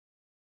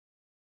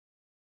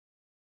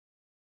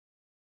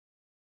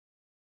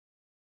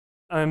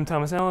I'm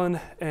Thomas Allen,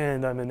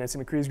 and I'm in Nancy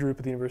McCree's group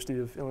at the University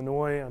of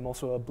Illinois. I'm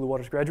also a Blue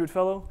Waters Graduate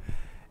Fellow,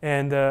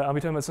 and I'll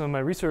be talking about some of my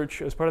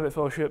research as part of that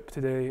fellowship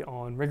today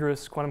on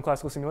rigorous quantum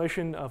classical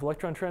simulation of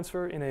electron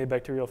transfer in a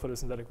bacterial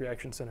photosynthetic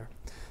reaction center.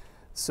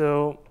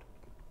 So,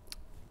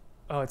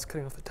 oh, it's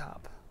cutting off the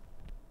top.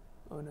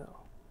 Oh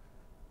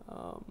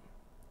no.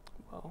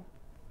 Well,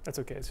 that's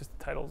okay, it's just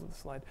the titles of the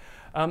slide.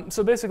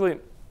 So basically,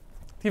 to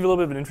give you a little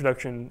bit of an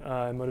introduction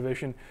and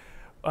motivation,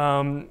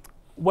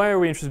 why are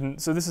we interested in,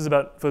 so this is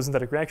about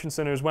photosynthetic reaction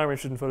centers, why are we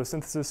interested in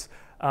photosynthesis?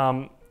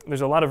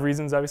 There's a lot of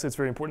reasons. Obviously, it's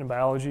very important in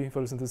biology.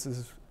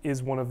 Photosynthesis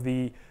is one of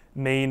the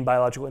main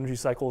biological energy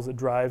cycles that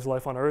drives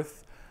life on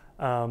Earth.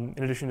 In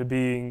addition to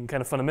being kind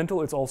of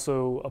fundamental, it's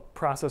also a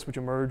process which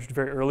emerged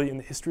very early in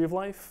the history of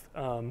life.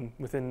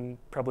 Within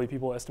probably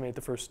people estimate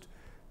the first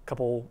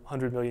couple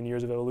 100 million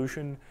years of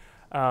evolution.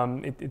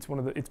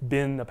 It's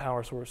been a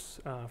power source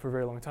for a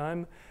very long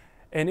time.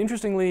 And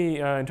interestingly,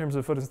 in terms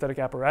of photosynthetic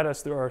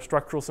apparatus, there are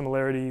structural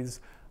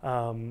similarities,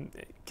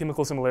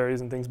 chemical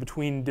similarities, and things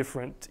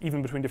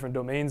even between different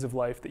domains of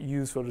life that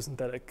use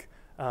photosynthetic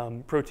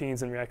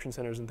proteins and reaction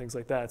centers and things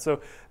like that.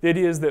 So the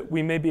idea is that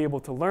we may be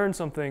able to learn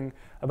something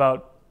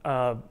about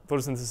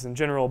photosynthesis in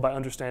general by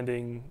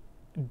understanding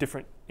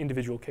different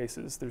individual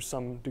cases. There's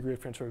some degree of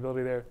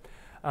transferability there.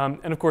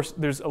 And of course,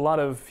 there's a lot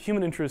of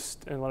human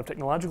interest and a lot of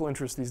technological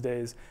interest these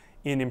days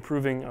in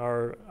improving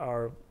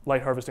our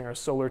light harvesting, our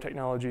solar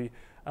technology,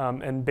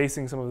 and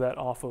basing some of that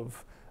off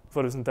of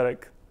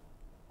photosynthetic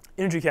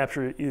energy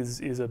capture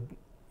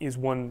is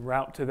one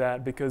route to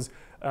that, because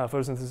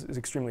photosynthesis is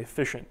extremely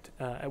efficient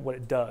at what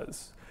it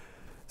does.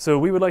 So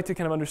we would like to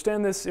kind of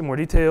understand this in more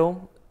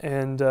detail,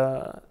 and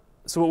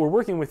so what we're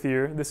working with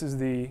here, this is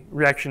the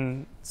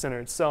reaction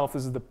center itself,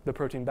 this is the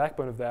protein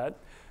backbone of that.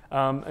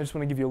 I just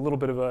want to give you a little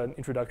bit of an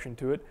introduction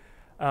to it.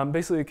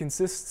 Basically, it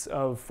consists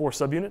of 4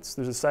 subunits.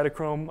 There's a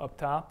cytochrome up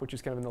top, which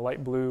is kind of in the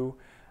light blue,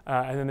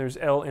 and then there's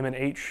L, M, and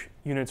H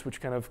units, which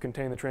kind of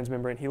contain the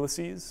transmembrane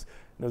helices.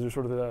 Those are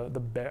sort of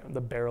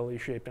the barrel-y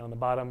shape down the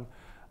bottom.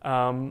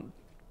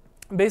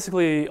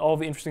 Basically, all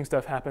the interesting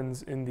stuff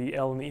happens in the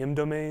L and the M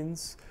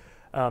domains.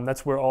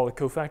 That's where all the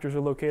cofactors are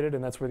located,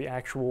 and that's where the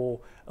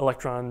actual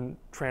electron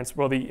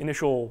the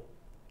initial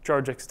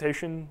charge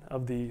excitation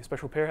of the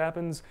special pair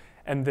happens,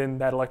 and then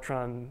that an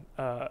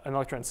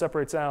electron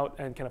separates out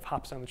and kind of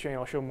hops down the chain.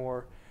 I'll show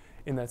more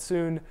in that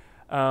soon.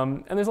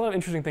 And there's a lot of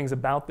interesting things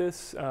about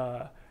this.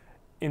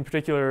 In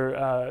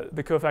particular,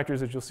 the cofactors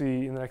that you'll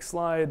see in the next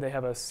slide, they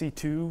have a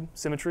C2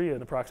 symmetry,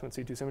 an approximate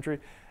C2 symmetry.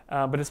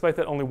 But despite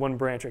that, only one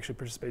branch actually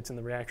participates in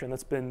the reaction.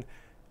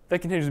 That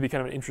continues to be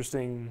kind of an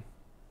interesting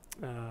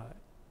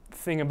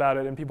thing about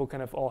it, and people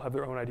kind of all have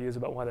their own ideas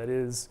about why that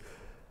is.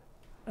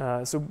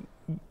 So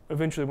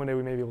eventually one day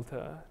we may be able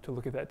to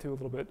look at that too a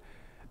little bit.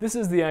 This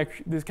is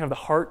kind of the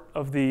heart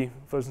of the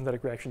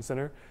photosynthetic reaction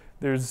center.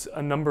 There's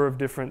a number of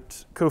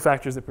different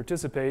cofactors that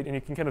participate, and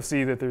you can kind of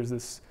see that there's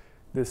this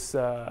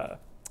kind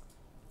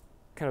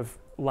of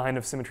line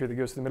of symmetry that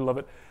goes to the middle of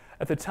it.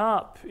 At the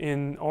top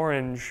in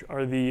orange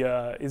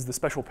is the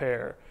special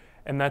pair,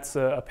 and that's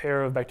a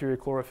pair of bacterial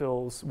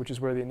chlorophylls, which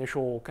is where the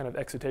initial kind of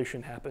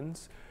excitation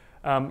happens.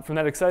 From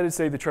that excited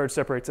state, the charge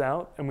separates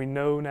out, and we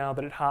know now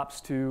that it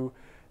hops to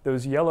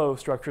those yellow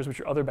structures, which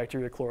are other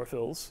bacterial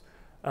chlorophylls.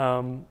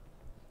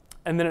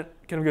 And then it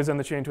kind of goes down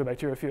the chain to a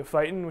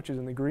bacteriophyton, which is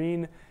in the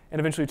green,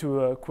 and eventually to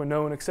a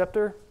quinone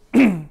acceptor,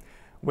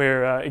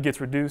 where it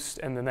gets reduced,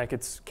 and then that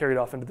gets carried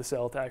off into the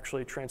cell to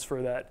actually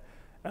transfer that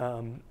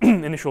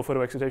initial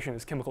photoexcitation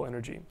as chemical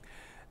energy.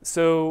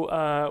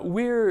 So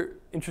we're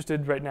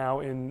interested right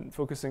now in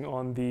focusing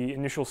on the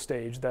initial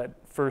stage, that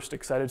first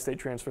excited state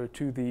transfer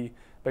to the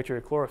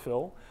bacterial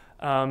chlorophyll.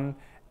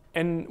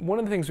 And one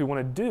of the things we want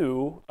to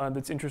do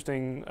that's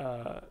interesting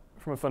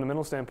from a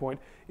fundamental standpoint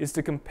is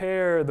to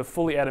compare the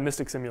fully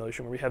atomistic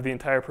simulation, where we have the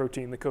entire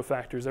protein, the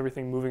cofactors,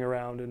 everything moving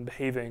around and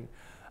behaving,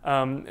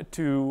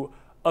 to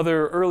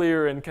other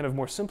earlier and kind of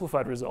more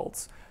simplified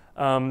results,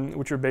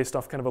 which are based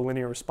off kind of a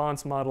linear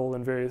response model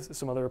and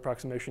some other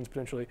approximations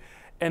potentially.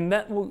 And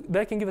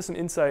that can give us some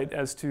insight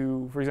as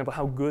to, for example,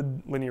 how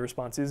good linear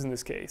response is in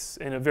this case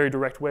in a very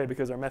direct way,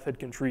 because our method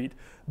can treat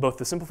both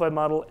the simplified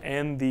model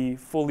and the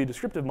fully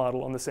descriptive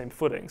model on the same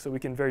footing. So we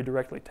can very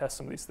directly test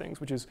some of these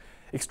things, which is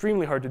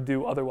extremely hard to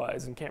do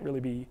otherwise and can't really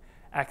be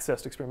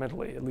accessed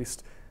experimentally, at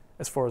least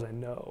as far as I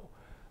know.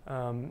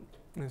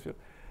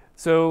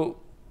 So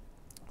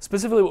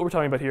specifically what we're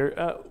talking about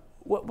here,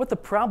 what the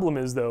problem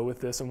is, though, with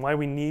this and why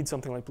we need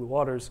something like Blue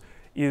Waters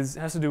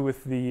has to do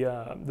with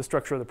the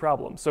structure of the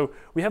problem. So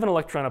we have an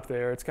electron up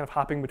there. It's kind of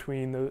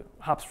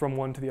hops from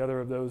one to the other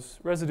of those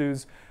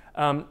residues.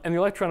 And the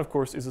electron, of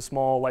course, is a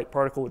small light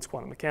particle. It's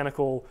quantum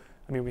mechanical.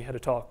 I mean, we had a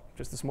talk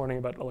just this morning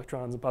about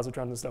electrons and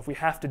positrons and stuff. We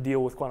have to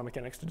deal with quantum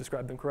mechanics to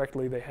describe them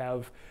correctly. They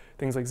have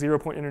things like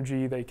zero-point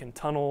energy. They can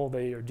tunnel.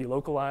 They are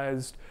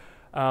delocalized.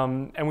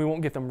 And we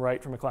won't get them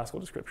right from a classical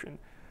description.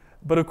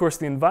 But of course,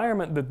 the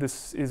environment that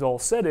this is all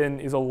set in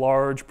is a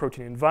large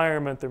protein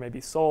environment. There may be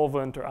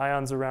solvent or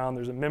ions around.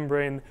 There's a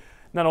membrane.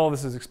 Not all of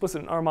this is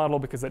explicit in our model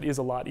because that is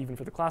a lot even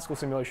for the classical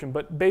simulation,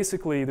 but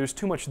basically there's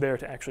too much there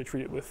to actually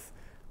treat it with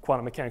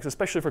quantum mechanics,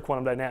 especially for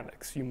quantum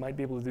dynamics. You might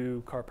be able to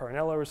do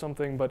Carr-Parnella or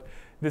something, but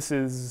this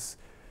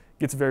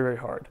gets very, very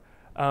hard.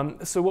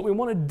 So what we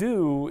want to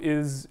do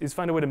is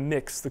find a way to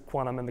mix the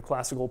quantum and the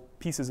classical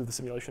pieces of the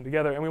simulation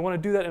together, and we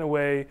want to do that in a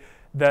way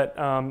that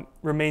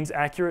remains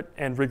accurate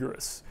and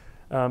rigorous,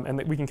 and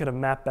that we can kind of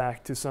map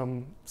back to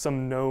some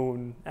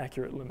known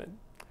accurate limit.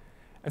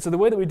 And so the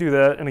way that we do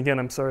that, and again,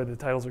 I'm sorry the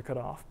titles are cut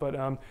off, but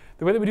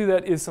the way that we do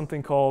that is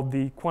something called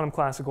the quantum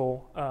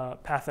classical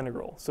path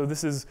integral. So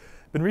this has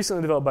been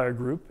recently developed by our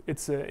group.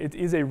 It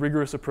is a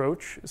rigorous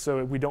approach,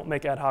 so we don't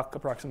make ad hoc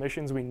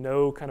approximations. We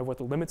know kind of what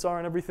the limits are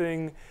and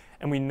everything,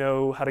 and we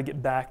know how to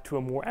get back to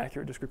a more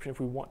accurate description if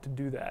we want to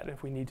do that,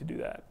 if we need to do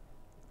that.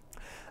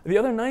 The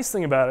other nice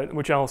thing about it,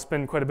 which I'll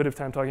spend quite a bit of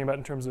time talking about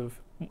in terms of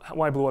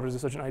why Blue Waters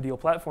is such an ideal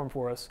platform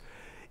for us,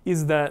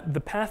 is that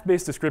the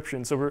path-based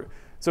description,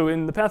 so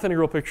in the path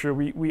integral picture,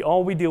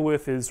 all we deal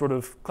with is sort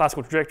of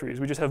classical trajectories.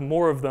 We just have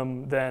more of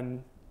them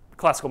than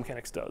classical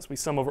mechanics does. We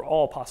sum over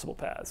all possible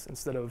paths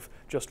instead of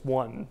just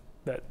one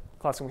that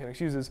classical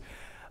mechanics uses.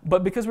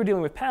 But because we're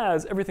dealing with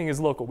paths, everything is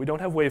local. We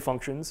don't have wave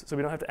functions, so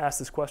we don't have to ask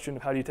this question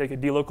of how do you take a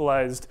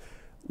delocalized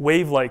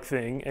wave-like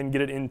thing and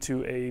get it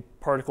into a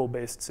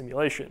particle-based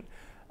simulation.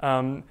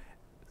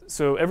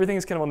 So everything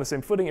is kind of on the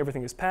same footing,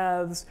 everything is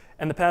paths,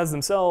 and the paths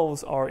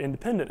themselves are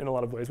independent in a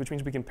lot of ways, which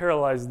means we can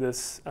parallelize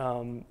this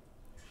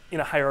in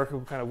a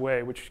hierarchical kind of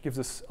way, which gives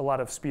us a lot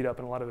of speed up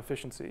and a lot of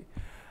efficiency.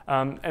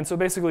 And so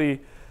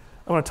basically,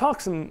 I want to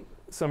talk some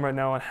right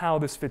now on how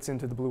this fits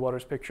into the Blue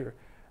Waters picture.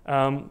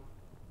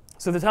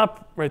 So the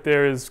top right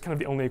there is kind of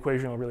the only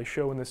equation I'll really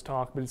show in this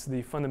talk, but it's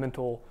the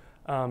fundamental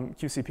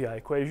QcpI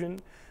equation.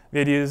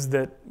 The idea is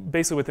that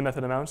basically what the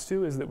method amounts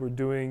to is that we're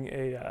doing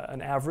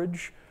an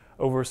average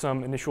over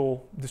some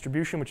initial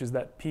distribution, which is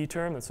that p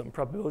term, that's some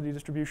probability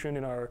distribution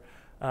in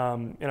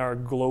our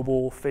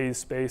global phase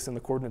space and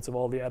the coordinates of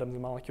all the atoms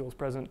and molecules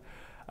present.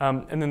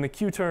 And then the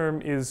q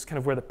term is kind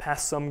of where the path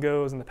sum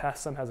goes, and the path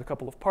sum has a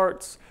couple of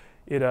parts.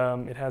 It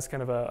has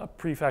kind of a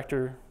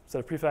prefactor, set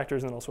of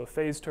prefactors, and then also a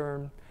phase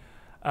term.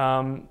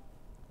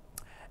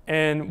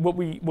 And what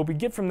we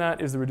get from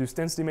that is the reduced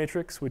density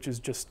matrix, which is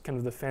just kind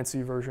of the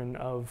fancy version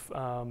of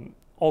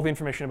all the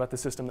information about the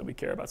system that we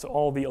care about. So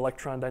all the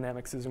electron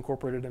dynamics is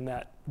incorporated in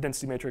that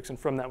density matrix, and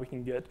from that we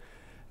can get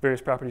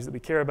various properties that we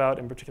care about,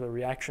 in particular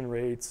reaction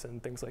rates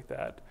and things like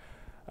that.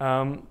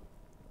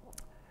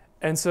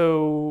 And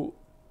so,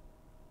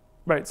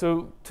 right,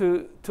 so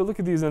to look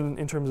at these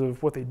in terms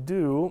of what they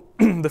do,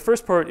 the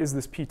first part is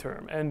this p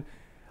term. And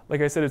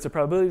like I said, it's a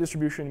probability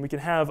distribution. We can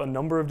have a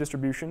number of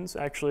distributions.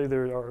 Actually,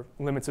 there are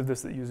limits of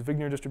this that use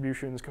Wigner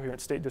distributions, coherent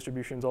state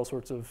distributions, all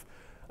sorts of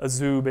a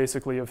zoo,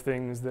 basically, of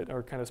things that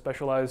are kind of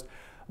specialized.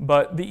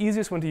 But the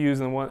easiest one to use,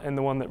 and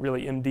the one that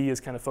really MD is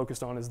kind of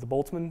focused on, is the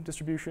Boltzmann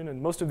distribution.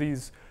 And most of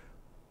these,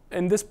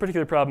 in this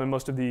particular problem, and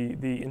most of the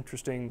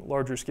interesting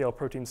larger scale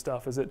protein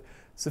stuff, is at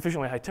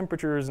sufficiently high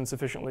temperatures and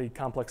sufficiently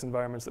complex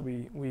environments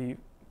that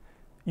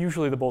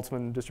usually the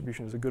Boltzmann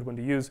distribution is a good one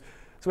to use.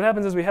 So what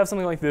happens is we have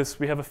something like this.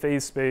 We have a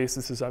phase space.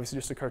 This is obviously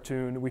just a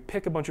cartoon. We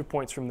pick a bunch of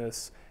points from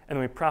this, and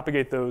then we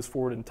propagate those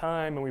forward in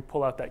time, and we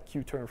pull out that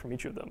Q term from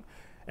each of them.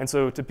 And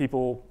so to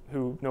people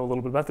who know a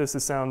little bit about this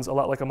sounds a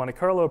lot like a Monte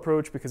Carlo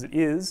approach, because it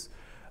is.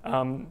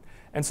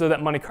 And so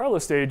that Monte Carlo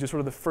stage is sort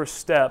of the first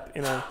step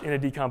in a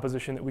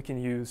decomposition that we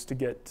can use to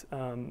get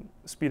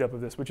speed up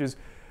of this, which is,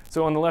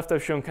 so on the left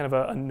I've shown kind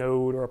of a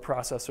node or a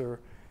processor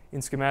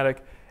in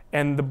schematic.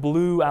 And the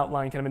blue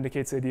outline kind of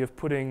indicates the idea of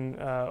putting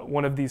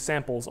one of these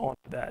samples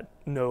onto that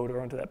node or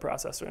onto that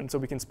processor. And so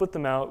we can split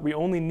them out. We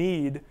only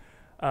need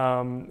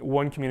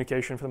one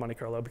communication for the Monte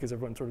Carlo, because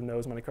everyone sort of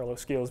knows Monte Carlo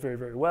scales very,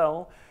 very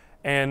well.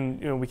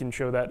 And we can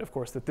show that, of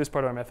course, that this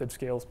part of our method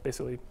scales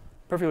basically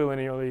perfectly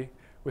linearly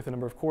with the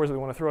number of cores that we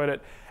want to throw at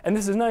it. And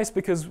this is nice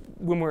because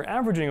when we're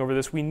averaging over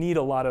this, we need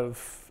a lot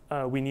of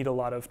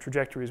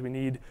trajectories. We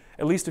need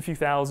at least a few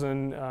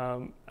thousand,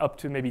 up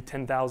to maybe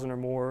 10,000 or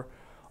more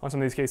on some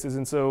of these cases.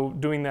 And so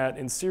doing that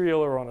in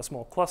serial or on a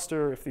small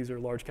cluster, if these are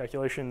large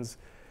calculations,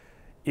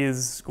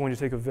 is going to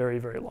take a very,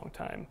 very long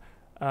time.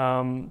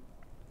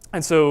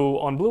 And so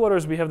on Blue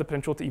Waters, we have the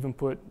potential to even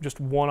put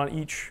just one on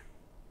each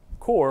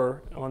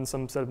core on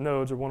some set of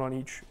nodes, or one on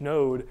each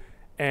node,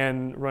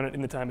 and run it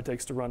in the time it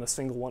takes to run a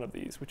single one of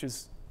these, which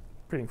is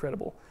pretty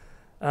incredible.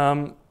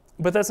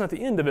 But that's not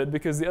the end of it,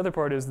 because the other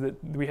part is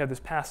that we have this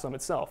path sum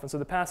itself. And so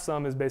the path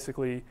sum is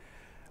basically,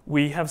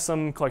 we have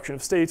some collection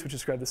of states which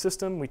describe the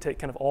system. We take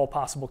kind of all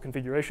possible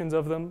configurations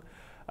of them.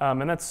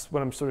 And that's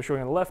what I'm sort of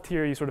showing on the left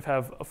here. You sort of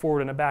have a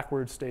forward and a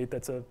backward state.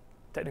 That's a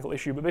technical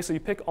issue. But basically, you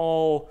pick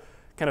all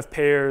kind of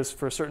pairs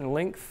for a certain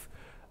length.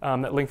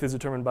 That length is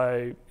determined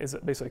by, is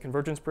basically a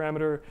convergence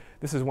parameter.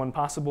 This is one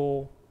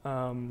possible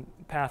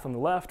path on the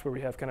left, where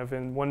we have kind of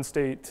in one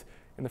state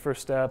in the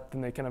first step,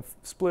 then they kind of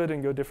split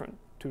and go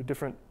to a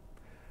different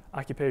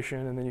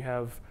occupation, and then you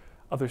have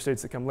other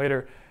states that come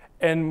later.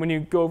 And when you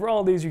go over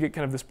all these, you get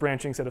kind of this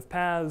branching set of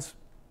paths.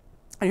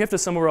 And you have to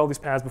sum over all these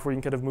paths before you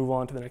can kind of move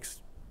on to the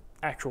next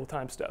actual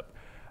time step.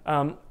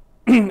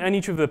 And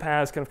each of the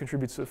paths kind of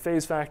contributes to a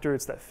phase factor.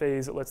 It's that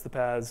phase that lets the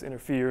paths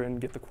interfere and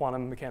get the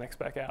quantum mechanics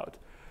back out.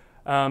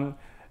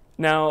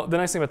 Now, the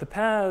nice thing about the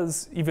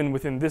paths,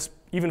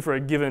 even for a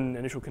given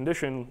initial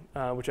condition,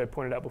 which I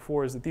pointed out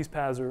before, is that these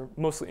paths are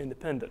mostly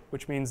independent,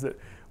 which means that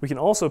we can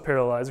also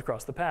parallelize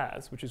across the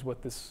paths, which is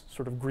what this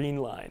sort of green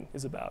line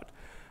is about.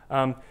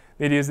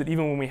 The idea is that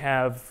even when we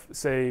have,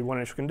 say, one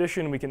initial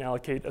condition, we can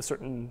allocate a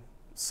certain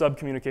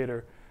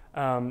subcommunicator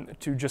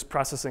to just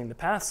processing the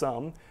path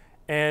sum.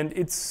 And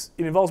it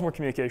involves more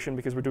communication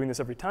because we're doing this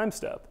every time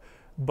step.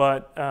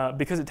 But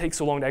because it takes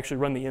so long to actually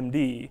run the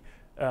MD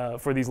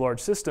for these large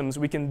systems,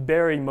 we can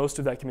bury most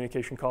of that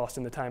communication cost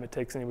in the time it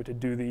takes anyway to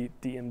do the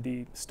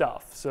MD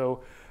stuff.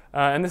 So,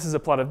 and this is a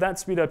plot of that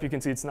speed up. You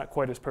can see it's not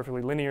quite as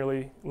perfectly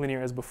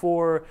linear as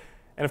before.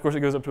 And of course, it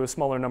goes up to a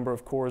smaller number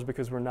of cores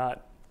because we're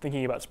not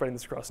thinking about spreading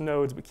this across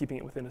nodes, but keeping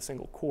it within a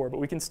single core. But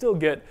we can still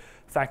get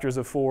factors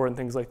of 4 and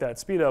things like that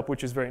speed up,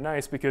 which is very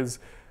nice because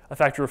a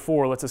factor of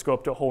 4 lets us go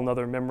up to a whole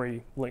other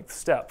memory length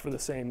step for the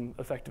same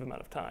effective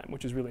amount of time,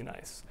 which is really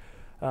nice.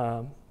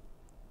 And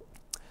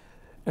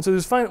so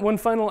there's one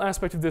final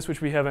aspect of this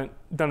which we haven't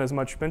done as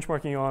much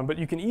benchmarking on, but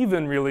you can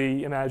even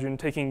really imagine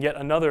taking yet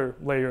another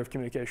layer of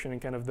communication in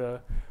kind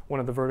of one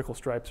of the vertical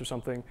stripes or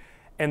something,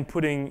 and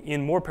putting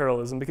in more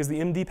parallelism, because the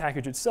MD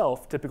package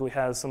itself typically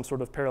has some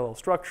sort of parallel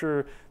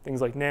structure. Things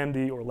like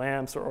NAMD or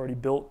LAMPS are already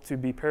built to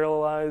be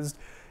parallelized.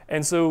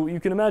 And so you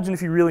can imagine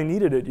if you really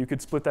needed it, you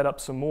could split that up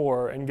some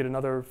more and get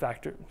another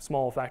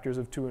small factors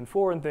of 2 and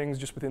 4 and things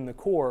just within the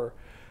core,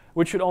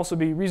 which should also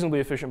be reasonably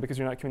efficient because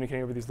you're not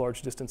communicating over these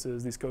large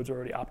distances. These codes are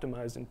already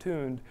optimized and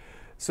tuned.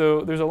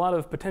 So there's a lot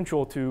of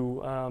potential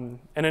to, and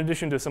in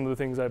addition to some of the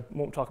things I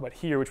won't talk about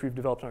here, which we've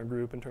developed in our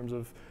group in terms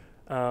of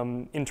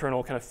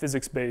internal kind of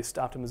physics-based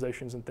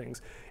optimizations and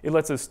things, it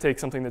lets us take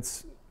something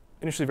that's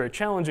initially very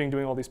challenging,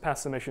 doing all these path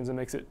summations, and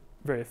makes it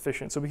very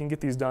efficient. So we can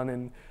get these done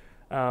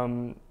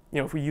in,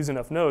 if we use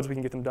enough nodes, we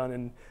can get them done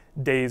in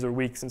days or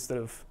weeks instead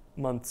of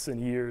months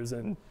and years,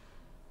 and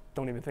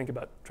don't even think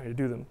about trying to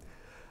do them.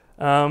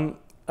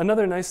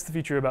 Another nice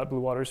feature about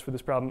Blue Waters for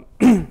this problem,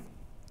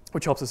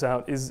 which helps us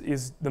out,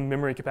 is the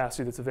memory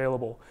capacity that's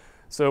available.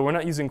 So we're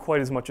not using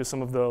quite as much as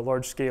some of the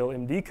large-scale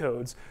MD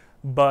codes,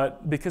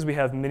 but because we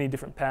have many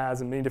different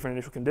paths and many different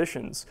initial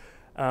conditions,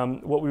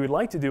 what we would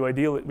like to do,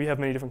 ideally, we have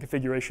many different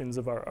configurations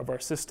of our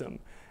system.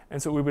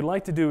 And so what we would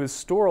like to do is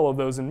store all of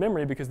those in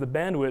memory, because the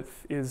bandwidth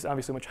is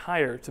obviously much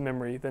higher to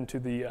memory than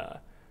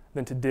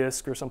to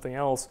disk or something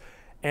else.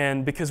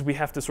 And because we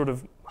have to sort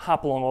of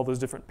hop along all those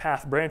different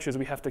path branches,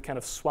 we have to kind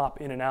of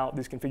swap in and out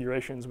these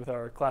configurations with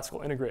our classical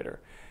integrator.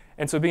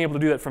 And so being able to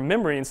do that from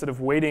memory instead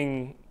of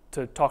waiting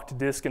to talk to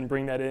disk and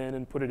bring that in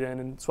and put it in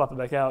and swap it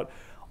back out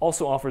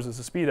also offers us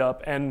a speed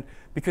up. And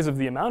because of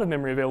the amount of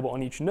memory available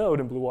on each node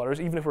in Blue Waters,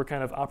 even if we're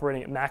kind of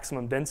operating at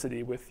maximum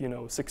density with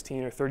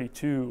 16 or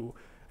 32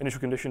 initial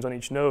conditions on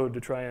each node to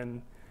try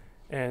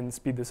and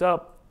speed this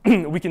up,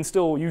 we can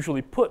still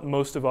usually put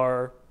most of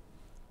our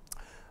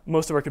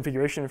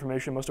configuration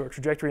information, most of our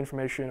trajectory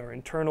information, our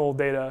internal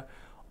data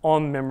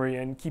on memory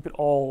and keep it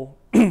all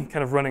kind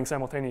of running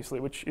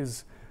simultaneously, which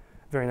is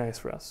very nice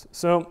for us.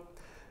 So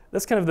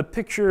that's kind of the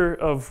picture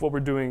of what we're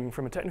doing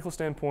from a technical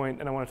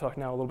standpoint, and I want to talk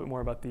now a little bit more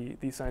about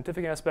the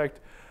scientific aspect.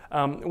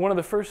 One of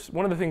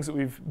the things that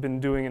we've been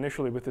doing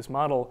initially with this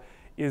model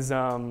is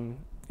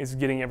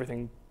getting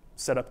everything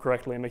set up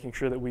correctly and making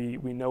sure that we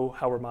know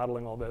how we're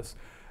modeling all this.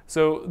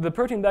 So the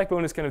protein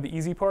backbone is kind of the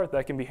easy part.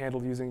 That can be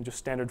handled using just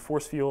standard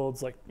force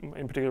fields, like in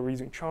particular we're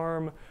using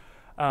charm.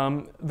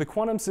 The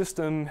quantum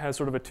system has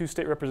sort of a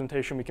 2-state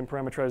representation. We can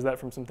parameterize that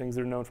from some things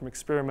that are known from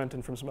experiment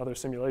and from some other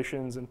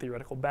simulations and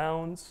theoretical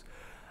bounds.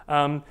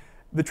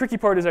 The tricky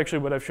part is actually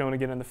what I've shown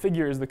again in the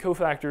figure is the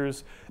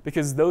cofactors,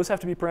 because those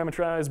have to be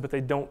parameterized, but they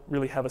don't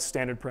really have a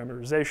standard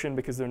parameterization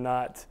because they're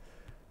not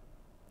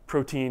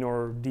protein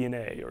or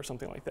DNA or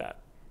something like that.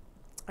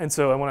 And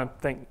so I want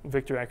to thank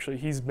Victor, actually.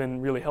 He's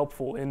been really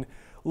helpful in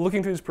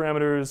looking through these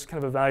parameters,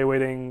 kind of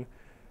evaluating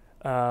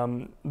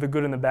the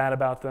good and the bad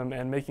about them,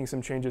 and making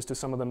some changes to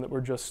some of them that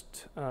were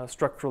just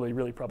structurally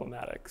really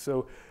problematic.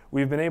 So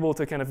we've been able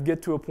to kind of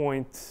get to a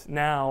point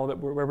now that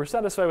where we're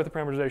satisfied with the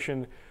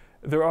parameterization.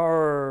 There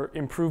are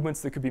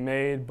improvements that could be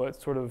made,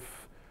 but sort of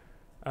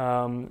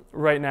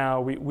right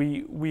now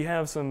we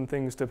have some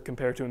things to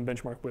compare to and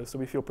benchmark with, so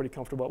we feel pretty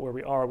comfortable about where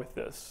we are with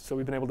this. So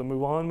we've been able to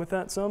move on with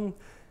that some.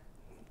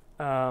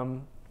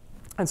 And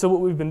so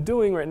what we've been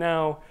doing right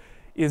now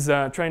is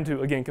trying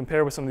to, again,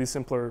 compare with some of these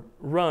simpler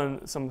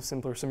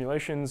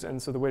simulations.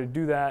 And so the way to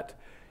do that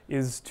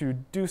is to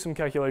do some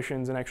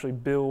calculations and actually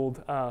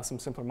build some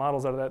simpler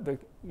models out of that.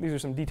 These are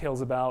some details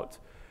about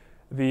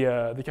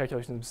the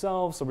calculations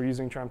themselves. So we're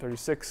using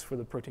Charm36 for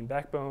the protein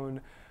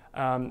backbone.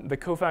 The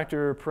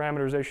cofactor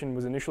parameterization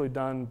was initially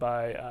done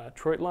by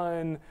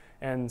Treutlein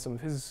and some of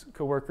his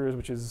coworkers,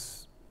 which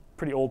is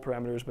pretty old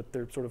parameters, but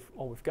they're sort of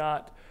all we've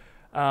got.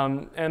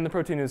 And the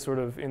protein is sort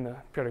of in the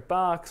periodic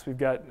box. We've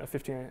got a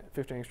 15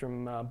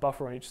 angstrom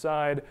buffer on each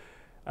side,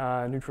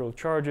 neutral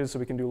charges, so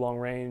we can do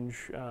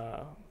long-range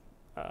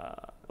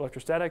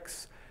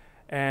electrostatics.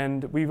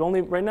 And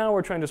right now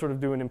we're trying to sort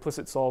of do an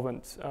implicit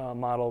solvent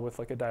model with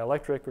like a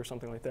dielectric or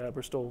something like that.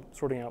 We're still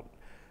sorting out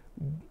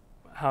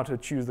how to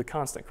choose the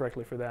constant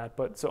correctly for that.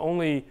 But so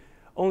only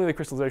the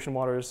crystallization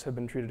waters have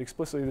been treated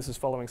explicitly. This is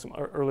following some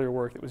earlier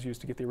work that was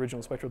used to get the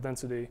original spectral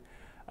density.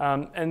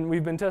 And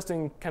we've been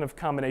testing kind of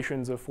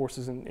combinations of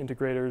forces and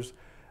integrators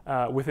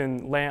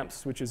within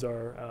LAMPS, which is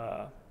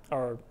our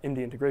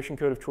MD integration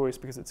code of choice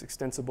because it's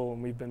extensible,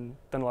 and we've done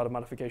a lot of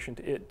modification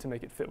to it to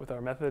make it fit with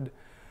our method.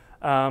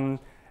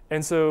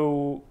 And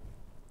so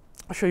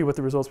I'll show you what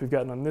the results we've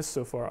gotten on this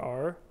so far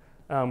are.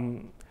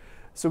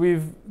 So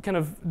we've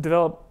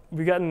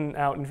gotten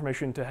out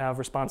information to have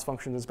response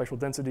functions and spectral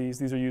densities.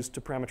 These are used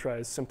to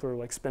parameterize simpler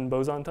like spin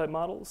boson type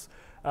models,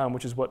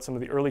 which is what some of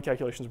the early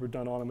calculations were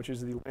done on, and which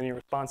is the linear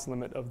response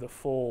limit of the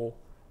full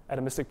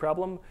atomistic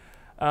problem.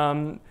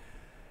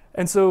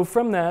 And so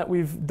from that,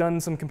 we've done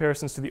some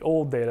comparisons to the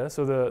old data.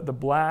 So the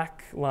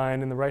black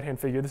line in the right-hand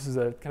figure, this is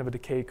a kind of a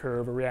decay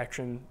curve, a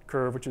reaction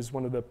curve, which is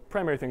one of the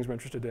primary things we're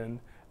interested in.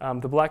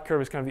 The black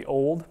curve is kind of the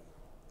old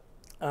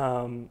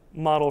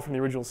model from the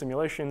original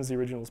simulations, the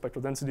original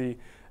spectral density,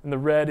 and the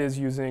red is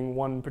using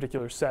one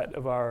particular set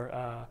of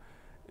our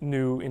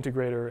new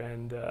integrator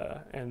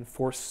and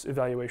force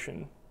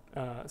evaluation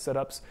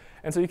setups.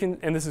 And so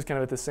and this is kind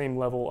of at the same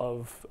level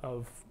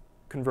of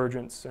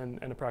convergence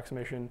and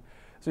approximation.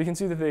 So you can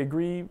see that they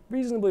agree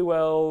reasonably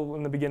well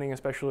in the beginning,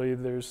 especially.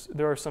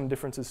 There are some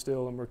differences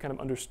still, and we're kind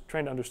of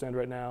trying to understand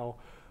right now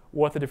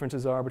what the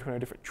differences are between our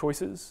different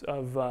choices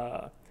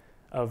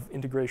of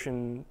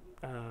integration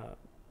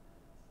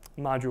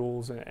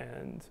modules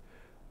and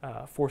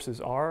forces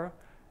are,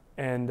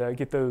 and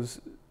get those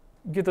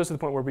to the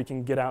point where we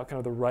can get out kind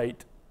of the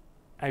right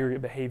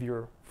aggregate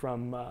behavior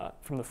from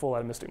the full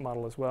atomistic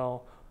model as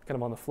well, kind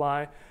of on the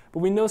fly. But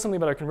we know something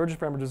about our convergence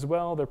parameters as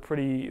well. They're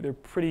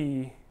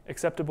pretty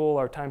acceptable.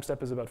 Our time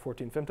step is about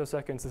 14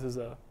 femtoseconds. This is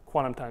a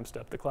quantum time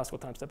step. The classical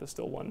time step is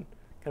still kind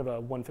of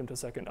a 1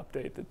 femtosecond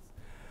update.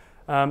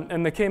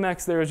 And the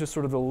Kmax there is just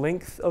sort of the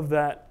length of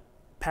that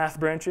path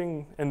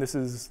branching, and this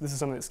is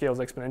something that scales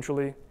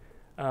exponentially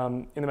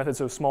in the method.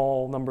 So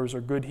small numbers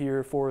are good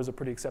here. 4 is a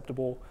pretty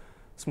acceptable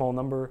small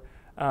number.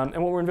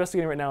 And what we're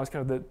investigating right now is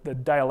kind of the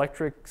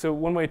dielectric. So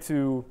one way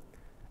to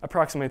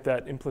approximate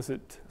that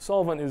implicit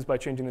solvent is by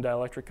changing the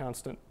dielectric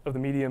constant of the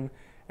medium,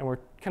 and we're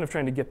kind of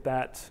trying to get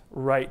that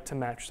right to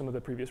match some of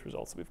the previous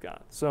results that we've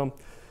got. So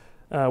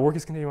work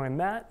is continuing on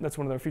that. That's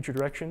one of our future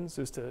directions,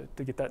 is to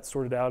get that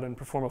sorted out and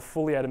perform a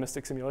fully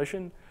atomistic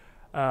simulation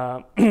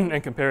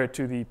and compare it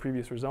to the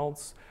previous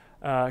results,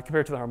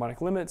 compare it to the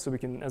harmonic limit, so we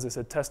can, as I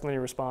said, test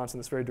linear response in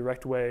this very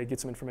direct way, get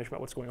some information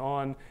about what's going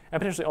on, and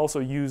potentially also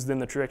use then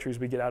the trajectories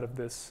we get out of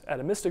this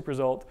atomistic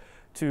result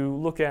to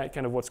look at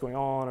kind of what's going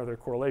on, are there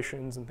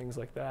correlations and things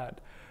like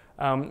that.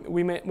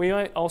 We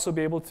might also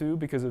be able to,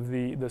 because of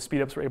the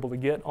speedups we're able to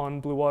get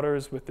on blue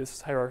waters with this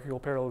hierarchical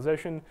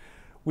parallelization,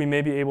 we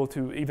may be able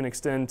to even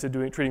extend to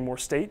treating more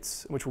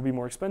states, which will be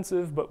more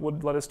expensive, but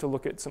would let us to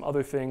look at some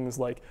other things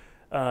like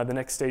the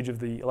next stage of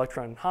the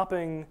electron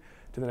hopping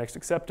to the next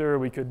acceptor.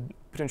 We could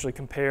potentially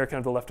compare kind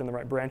of the left and the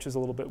right branches a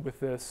little bit with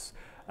this.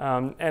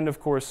 And of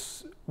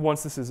course,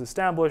 once this is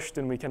established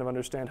and we kind of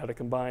understand how to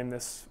combine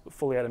this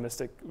fully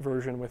atomistic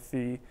version with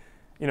the,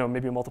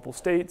 maybe multiple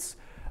states,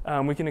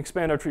 we can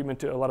expand our treatment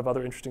to a lot of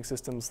other interesting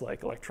systems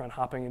like electron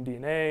hopping in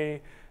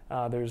DNA.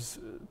 There's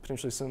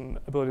potentially some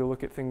ability to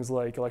look at things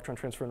like electron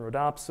transfer in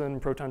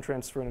rhodopsin, proton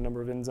transfer in a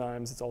number of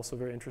enzymes. It's also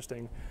very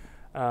interesting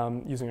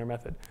using our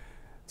method.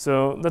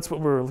 So that's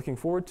what we're looking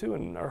forward to,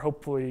 and are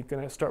hopefully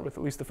going to start with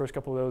at least the first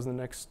couple of those in the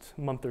next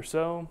month or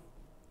so.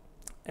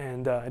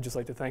 And I'd just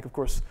like to thank, of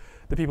course,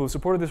 the people who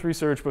supported this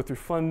research, both through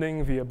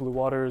funding via Blue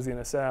Waters, the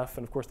NSF,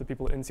 and of course the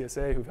people at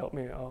NCSA who've helped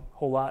me a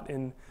whole lot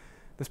in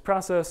this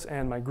process,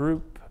 and my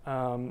group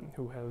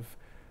who have,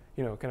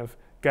 kind of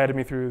guided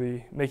me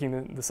through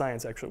making the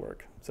science actually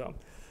work. So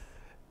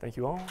thank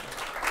you all.